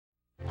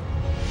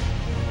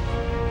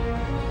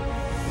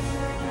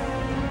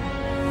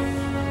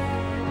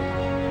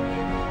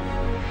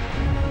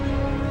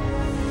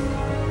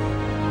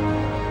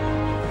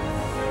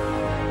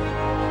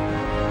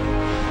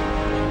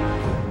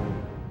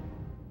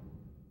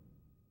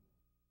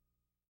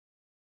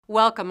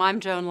Welcome, I'm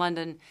Joan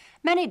London.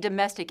 Many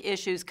domestic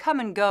issues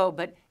come and go,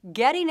 but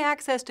getting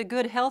access to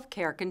good health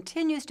care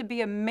continues to be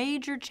a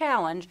major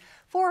challenge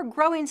for a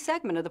growing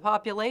segment of the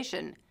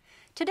population.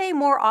 Today,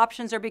 more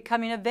options are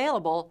becoming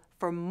available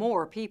for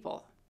more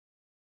people.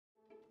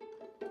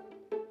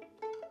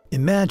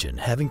 Imagine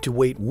having to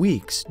wait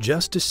weeks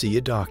just to see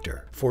a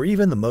doctor for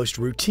even the most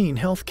routine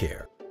health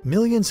care.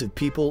 Millions of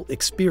people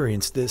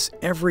experience this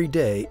every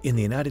day in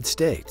the United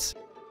States.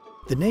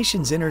 The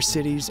nation's inner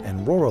cities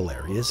and rural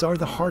areas are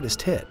the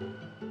hardest hit.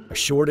 A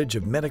shortage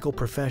of medical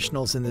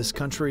professionals in this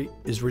country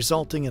is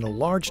resulting in a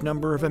large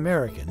number of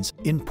Americans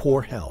in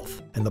poor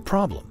health, and the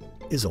problem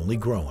is only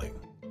growing.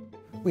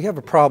 We have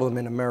a problem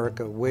in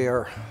America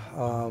where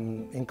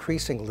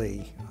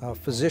increasingly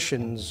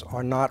physicians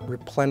are not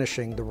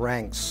replenishing the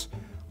ranks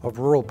of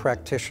rural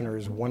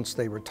practitioners once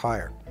they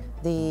retire.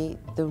 The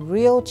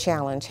real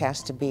challenge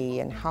has to be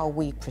in how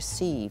we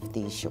perceive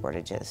these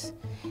shortages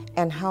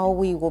and how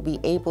we will be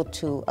able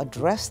to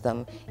address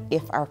them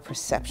if our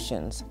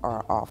perceptions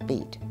are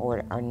offbeat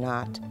or are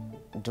not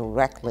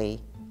directly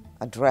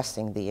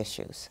addressing the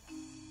issues.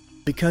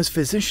 Because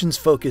physicians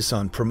focus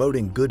on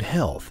promoting good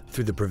health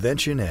through the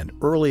prevention and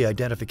early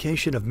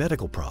identification of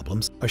medical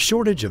problems, a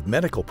shortage of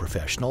medical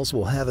professionals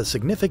will have a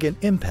significant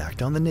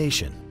impact on the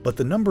nation. But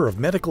the number of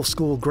medical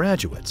school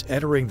graduates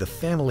entering the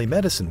family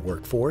medicine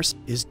workforce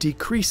is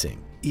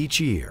decreasing each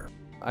year.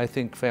 I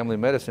think family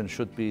medicine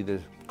should be the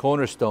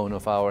cornerstone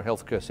of our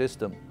healthcare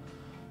system,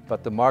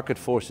 but the market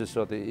forces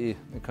or the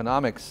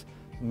economics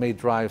may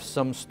drive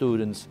some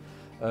students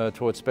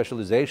towards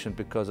specialization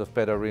because of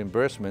better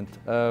reimbursement.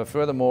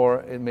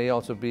 Furthermore, it may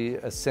also be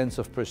a sense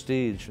of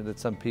prestige that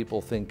some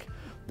people think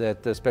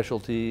that the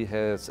specialty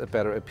has a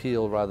better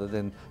appeal rather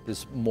than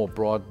this more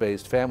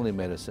broad-based family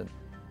medicine.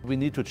 We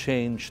need to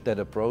change that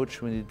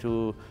approach. We need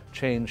to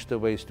change the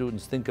way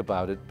students think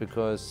about it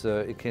because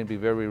it can be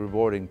very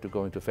rewarding to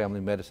go into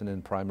family medicine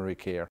and primary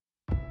care.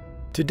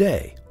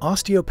 Today,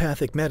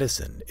 osteopathic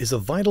medicine is a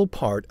vital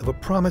part of a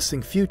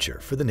promising future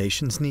for the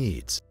nation's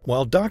needs.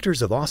 While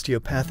doctors of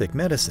osteopathic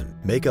medicine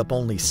make up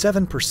only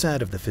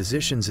 7% of the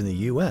physicians in the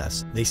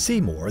U.S., they see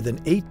more than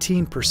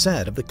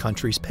 18% of the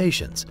country's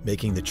patients,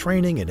 making the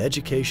training and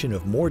education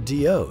of more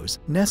DOs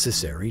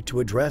necessary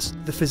to address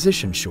the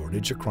physician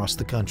shortage across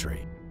the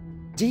country.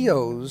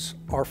 DOs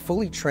are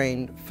fully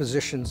trained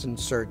physicians and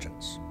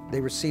surgeons. They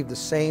receive the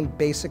same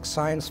basic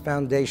science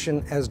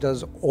foundation as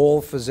does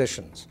all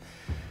physicians.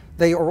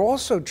 They are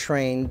also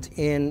trained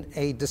in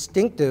a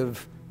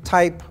distinctive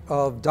type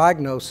of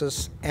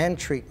diagnosis and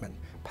treatment,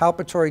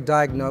 palpatory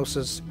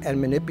diagnosis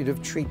and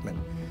manipulative treatment,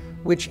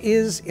 which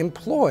is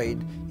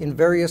employed in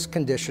various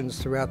conditions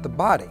throughout the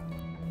body.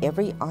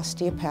 Every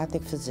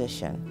osteopathic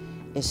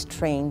physician is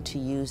trained to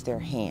use their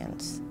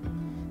hands.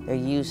 They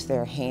use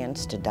their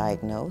hands to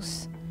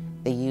diagnose.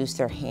 They use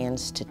their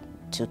hands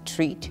to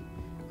treat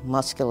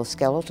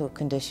musculoskeletal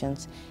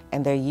conditions,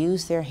 and they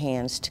use their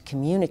hands to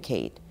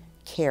communicate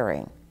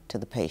caring to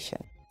the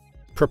patient.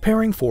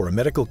 Preparing for a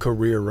medical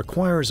career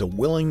requires a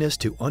willingness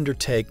to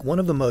undertake one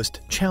of the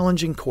most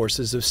challenging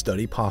courses of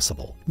study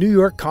possible. New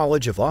York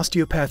College of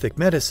Osteopathic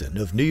Medicine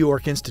of New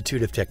York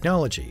Institute of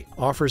Technology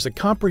offers a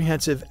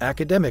comprehensive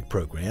academic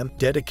program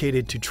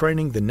dedicated to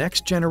training the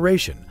next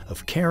generation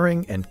of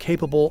caring and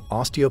capable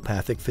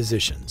osteopathic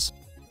physicians.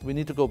 We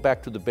need to go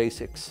back to the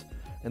basics.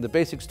 And the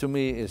basics to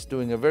me is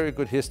doing a very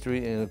good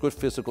history and a good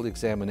physical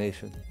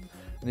examination.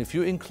 And if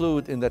you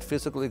include in that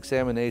physical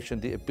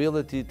examination the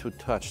ability to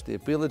touch, the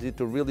ability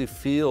to really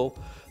feel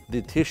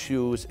the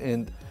tissues,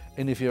 and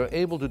if you're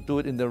able to do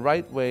it in the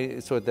right way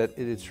so that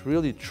it is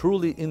really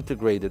truly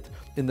integrated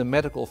in the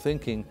medical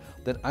thinking,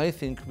 then I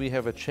think we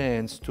have a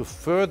chance to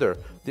further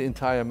the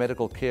entire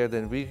medical care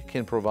that we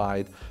can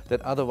provide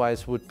that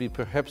otherwise would be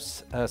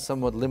perhaps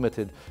somewhat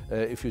limited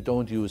if you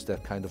don't use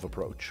that kind of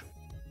approach.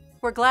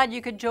 We're glad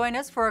you could join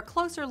us for a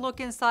closer look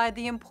inside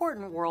the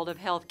important world of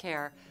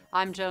healthcare.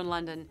 I'm Joan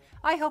London.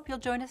 I hope you'll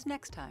join us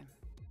next time.